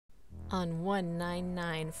On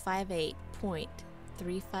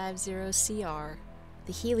 19958.350 CR,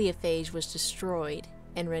 the heliophage was destroyed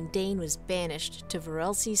and Rendane was banished to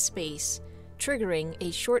Varelsi space, triggering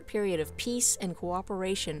a short period of peace and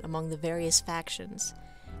cooperation among the various factions,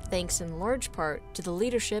 thanks in large part to the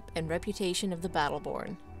leadership and reputation of the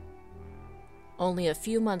Battleborn. Only a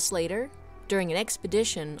few months later, during an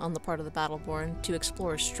expedition on the part of the Battleborn to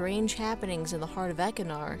explore strange happenings in the heart of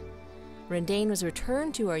Ekinar, Rendane was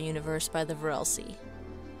returned to our universe by the Varelsi.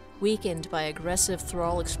 Weakened by aggressive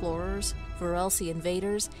Thrall explorers, Varelsi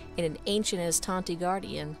invaders, and an ancient Aztanti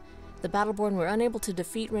guardian, the Battleborn were unable to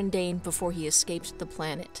defeat Rendane before he escaped the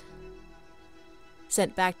planet.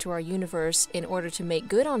 Sent back to our universe in order to make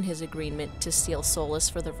good on his agreement to steal Solus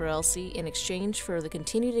for the Varelsi in exchange for the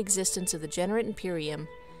continued existence of the Generate Imperium,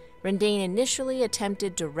 Rendane initially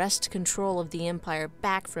attempted to wrest control of the Empire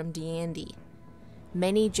back from Diandi.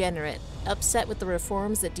 Many Generate, upset with the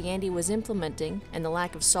reforms that Diandi was implementing and the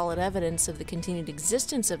lack of solid evidence of the continued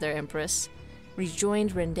existence of their Empress,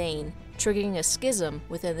 rejoined Rendane, triggering a schism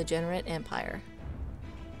within the Generate Empire.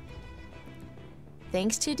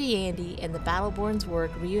 Thanks to Diandi and the Battleborn's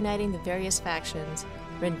work reuniting the various factions,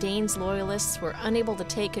 Rendane's loyalists were unable to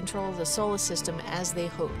take control of the solar system as they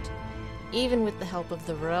hoped, even with the help of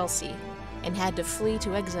the Varelsi, and had to flee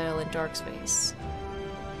to exile in Darkspace.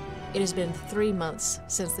 It has been 3 months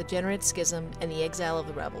since the Generate Schism and the exile of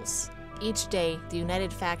the rebels. Each day, the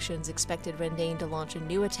united factions expected Rendane to launch a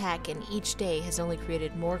new attack, and each day has only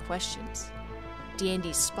created more questions.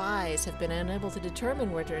 Diandi's spies have been unable to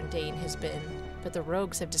determine where Rendane has been, but the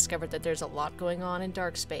rogues have discovered that there's a lot going on in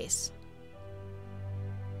Darkspace.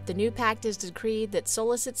 The new pact has decreed that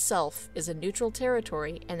Solus itself is a neutral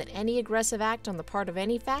territory and that any aggressive act on the part of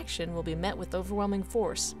any faction will be met with overwhelming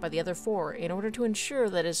force by the other four in order to ensure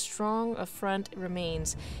that as strong a front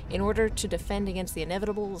remains in order to defend against the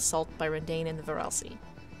inevitable assault by Rendane and the Varelsi.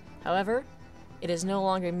 However, it is no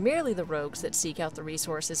longer merely the rogues that seek out the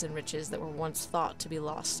resources and riches that were once thought to be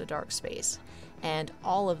lost to Darkspace, and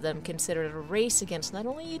all of them consider it a race against not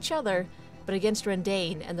only each other, but against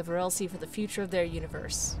Rendane and the Varelsi for the future of their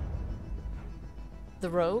universe. The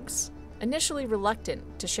rogues, initially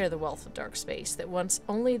reluctant to share the wealth of Darkspace that once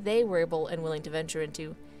only they were able and willing to venture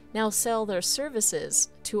into, now sell their services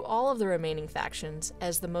to all of the remaining factions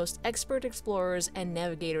as the most expert explorers and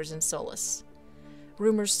navigators in Solus.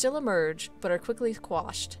 Rumors still emerge, but are quickly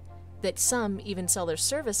quashed, that some even sell their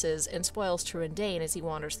services and spoils to Rendane as he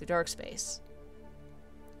wanders through Darkspace.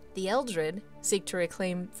 The Eldred seek to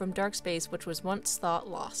reclaim from Darkspace which was once thought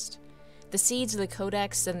lost. The seeds of the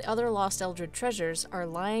Codex and other lost Eldred treasures are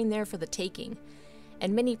lying there for the taking,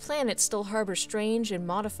 and many planets still harbor strange and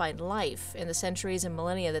modified life in the centuries and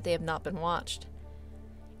millennia that they have not been watched.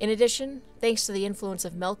 In addition, thanks to the influence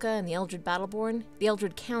of Melka and the Eldred Battleborn, the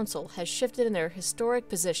Eldred Council has shifted in their historic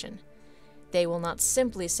position. They will not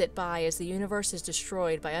simply sit by as the universe is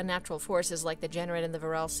destroyed by unnatural forces like the Generate and the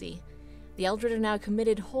Varelsi. The Eldred are now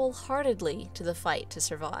committed wholeheartedly to the fight to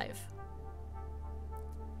survive.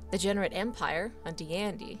 The Generate Empire, on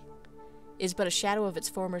Diandi, is but a shadow of its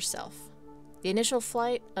former self. The initial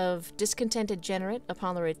flight of discontented Generate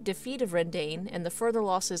upon the defeat of Rendane and the further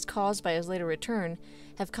losses caused by his later return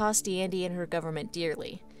have cost Diandi and her government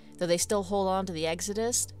dearly, though they still hold on to the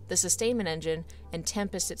Exodus, the Sustainment Engine, and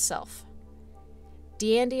Tempest itself.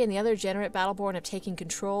 Diandi and the other Generate Battleborn have taken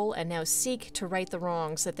control and now seek to right the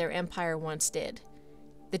wrongs that their empire once did.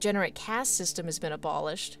 The Generate caste system has been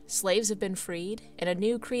abolished, slaves have been freed, and a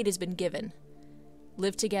new creed has been given.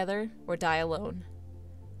 Live together or die alone.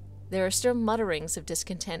 There are still mutterings of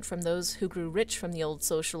discontent from those who grew rich from the old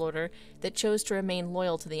social order that chose to remain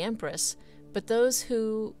loyal to the Empress, but those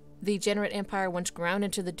who the Generate Empire once ground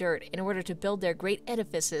into the dirt in order to build their great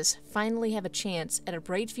edifices finally have a chance at a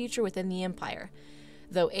bright future within the Empire,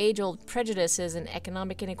 though age-old prejudices and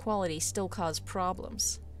economic inequality still cause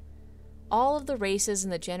problems. All of the races in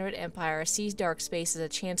the Generate Empire sees Darkspace as a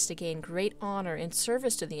chance to gain great honor in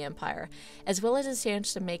service to the Empire, as well as a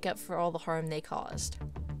chance to make up for all the harm they caused.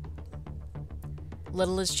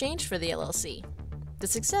 Little has changed for the LLC. The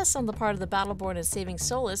success on the part of the Battleborn in saving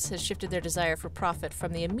Solus has shifted their desire for profit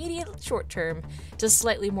from the immediate short-term to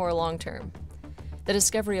slightly more long-term. The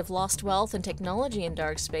discovery of lost wealth and technology in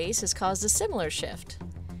Darkspace has caused a similar shift.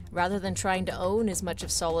 Rather than trying to own as much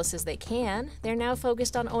of Solus as they can, they're now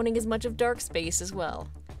focused on owning as much of Darkspace as well.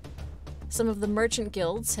 Some of the merchant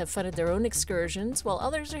guilds have funded their own excursions, while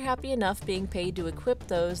others are happy enough being paid to equip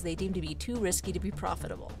those they deem to be too risky to be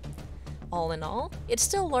profitable. All in all, it's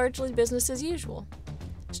still largely business as usual.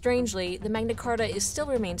 Strangely, the Magna Carta still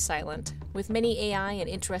remains silent, with many AI and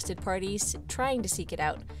interested parties trying to seek it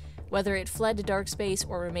out, whether it fled to dark space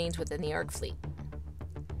or remains within the Ark fleet.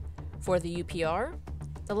 For the UPR,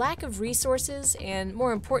 the lack of resources and,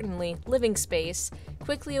 more importantly, living space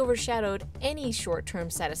quickly overshadowed any short-term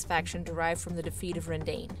satisfaction derived from the defeat of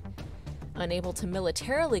Rendain. Unable to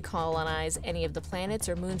militarily colonize any of the planets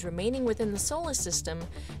or moons remaining within the solar system,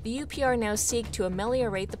 the UPR now seek to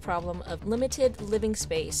ameliorate the problem of limited living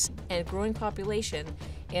space and growing population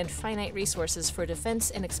and finite resources for defense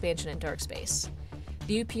and expansion in dark space.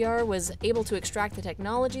 The UPR was able to extract the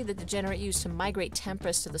technology that Degenerate used to migrate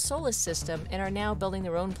Tempest to the Solus system and are now building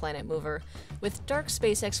their own planet mover, with dark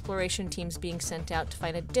space exploration teams being sent out to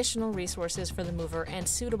find additional resources for the mover and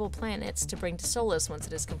suitable planets to bring to Solus once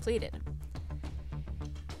it is completed.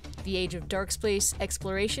 The age of dark space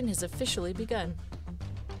exploration has officially begun.